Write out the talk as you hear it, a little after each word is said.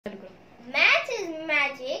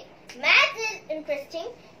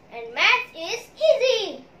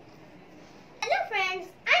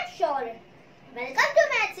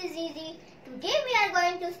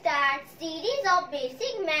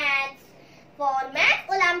for Math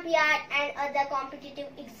Olympiad and other competitive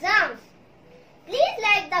exams. Please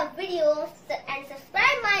like the video and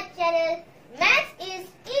subscribe my channel. Maths is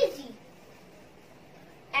easy.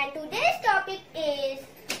 And today's topic is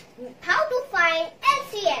how to find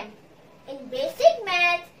LCM. In basic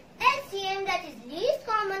maths, LCM, that is least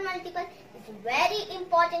common multiple, is a very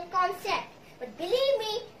important concept. But believe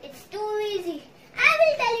me, it's too easy. I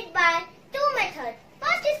will tell it by two methods.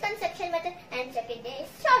 First is conceptual method and second is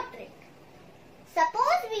short trick.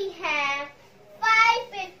 Suppose we have 5,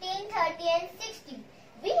 15, 30 and 60.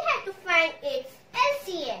 We have to find its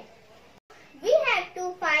LCM. We have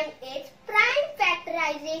to find its prime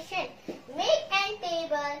factorization. Make an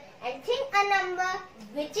table and think a number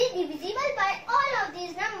which is divisible by all of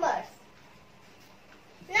these numbers.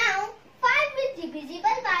 Now 5 is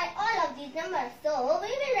divisible by all of these numbers. So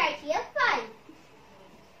we will write here 5.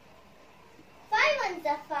 5 ones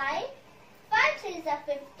are 5, 5 threes are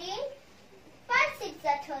 15, 5 six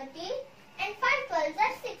are 30 and 5 12s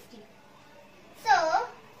are 60. So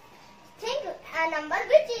think a number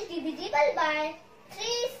which is divisible by 3,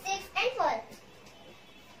 6 and 12.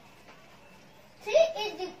 3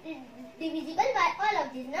 is divisible by all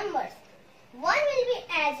of these numbers. 1 will be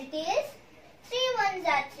as it is. 3 ones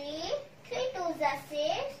are 3, 3 twos are 6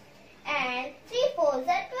 and 3 fours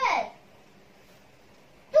are 12.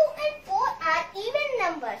 2 and 4 are even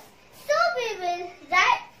numbers. So we will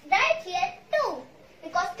write here 2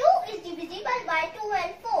 because 2 is divisible by 2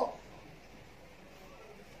 and 4.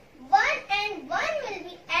 1 and 1 will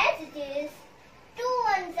be as it is. 2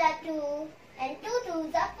 ones are 2 and 2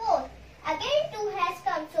 twos are 4. Again 2 has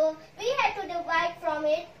come, so we have to divide from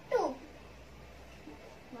it 2.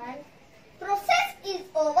 1. Process is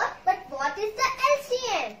over, but what is the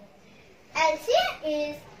LCM? LCM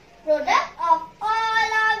is product of all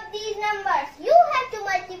of these numbers. You have to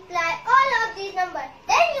multiply all of these numbers.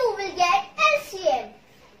 Then you will get LCM.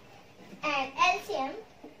 And LCM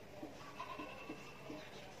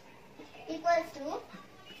equals to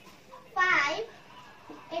 5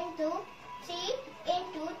 into 3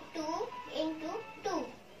 into 2 into 2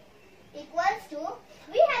 equals to,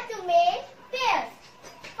 we have to make pairs.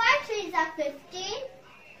 5 threes are 15,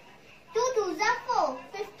 2 twos are 4,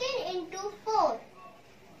 15 into 4.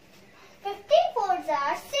 15 fours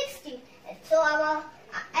are 60. So our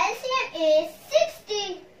LCM is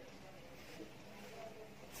 60.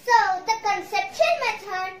 So the conceptual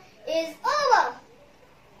method is over.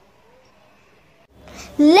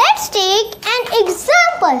 Let's take an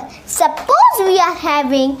example. Suppose we are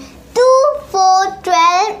having 2, 4,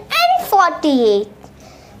 12 and 48.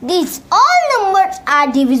 These all numbers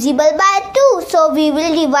are divisible by 2. So we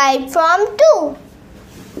will divide from 2.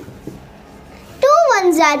 2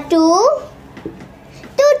 ones are 2,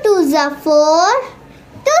 2 twos are 4,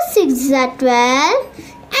 2 sixes are 12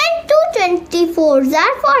 and 2 24s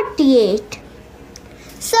are 48.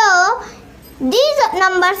 So these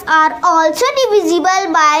numbers are also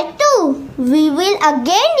divisible by 2. We will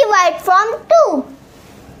again divide from 2.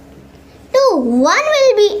 2. 1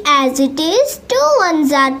 will be as it is. 2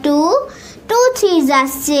 ones are 2, 2 threes are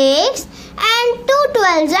 6 and 2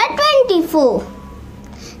 12s are 24.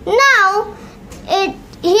 Now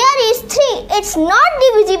here is 3. It's not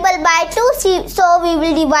divisible by 2, so we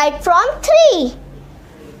will divide from 3.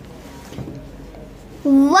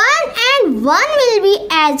 1 and 1 will be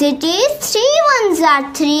as it is. 3 ones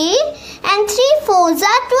are 3 and 3 fours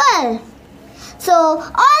are 12. So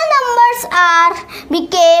all numbers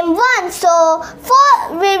became 1. So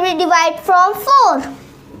 4 we will divide from 4.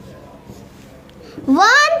 1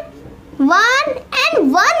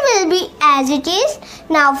 and 1 will be as it is.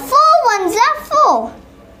 Now 4 ones are 4.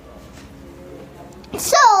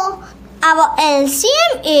 So our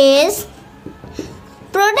LCM is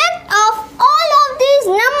product of all of these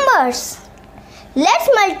numbers. Let's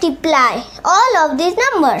multiply all of these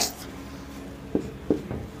numbers.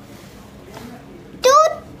 2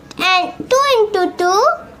 into 2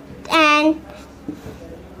 and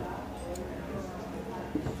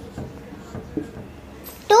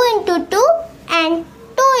 2 into 2 and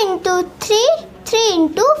 2 into 3, 3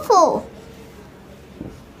 into 4.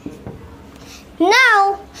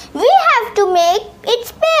 Now we have to make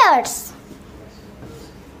its pairs.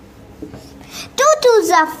 2 twos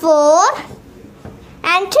are 4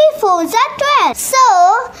 and 3 fours are 12. So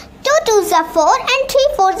 2 twos are 4 and 3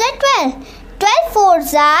 fours are 12. 12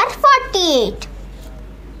 fours are 48.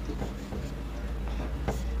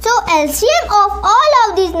 So LCM of all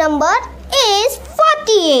of these numbers is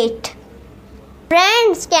 48.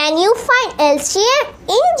 Friends, can you find LCM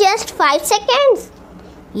in just 5 seconds?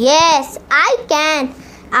 Yes, I can.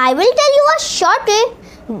 I will tell you a short way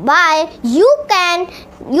by you can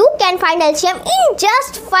you can find LCM in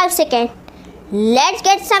just 5 seconds. Let's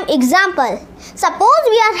get some example. Suppose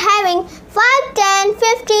we are having 5, 10,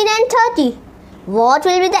 15 and 30. What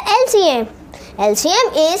will be the LCM?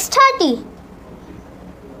 LCM is 30.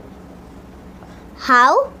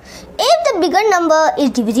 How? If the bigger number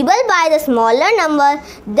is divisible by the smaller number,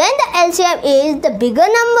 then the LCM is the bigger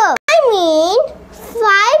number. I mean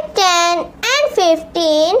 5, 10 and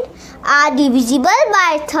 15 are divisible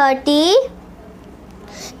by 30.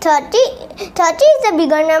 30 is the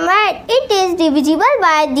bigger number. It is divisible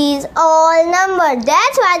by these all numbers.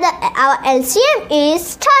 That's why our LCM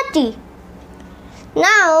is 30.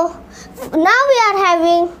 Now we are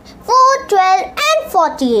having 4, 12 and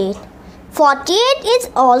 48. 48 is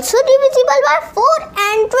also divisible by 4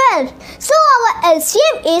 and 12. So our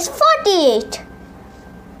LCM is 48.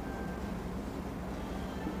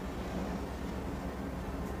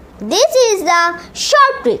 This is the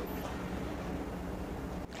short trick.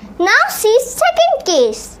 Now see second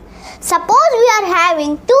case. Suppose we are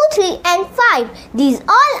having 2, 3 and 5. These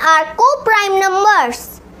all are co-prime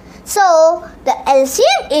numbers. So the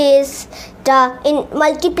LCM is the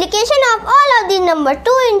multiplication of all of these numbers.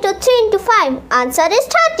 2 into 3 into 5. Answer is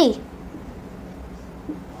 30.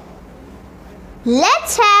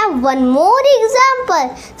 Let's have one more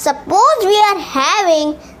example. Suppose we are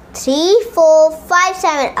having 3, 4, 5,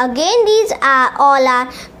 7. Again these are all our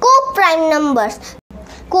co-prime numbers.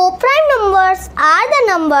 Co-prime numbers are the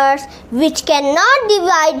numbers which cannot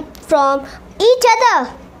divide from each other.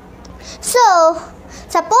 So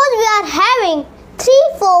suppose we are having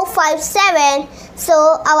 3, 4, 5, 7. So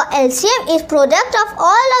our LCM is product of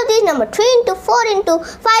all of these numbers. 3 into 4 into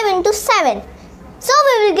 5 into 7. So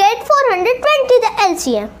we will get 420 the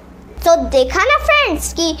LCM. So देखा ना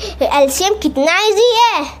friends कि LCM कितना easy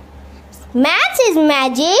है. Maths is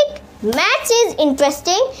magic, maths is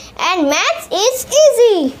interesting and maths is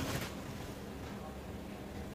easy.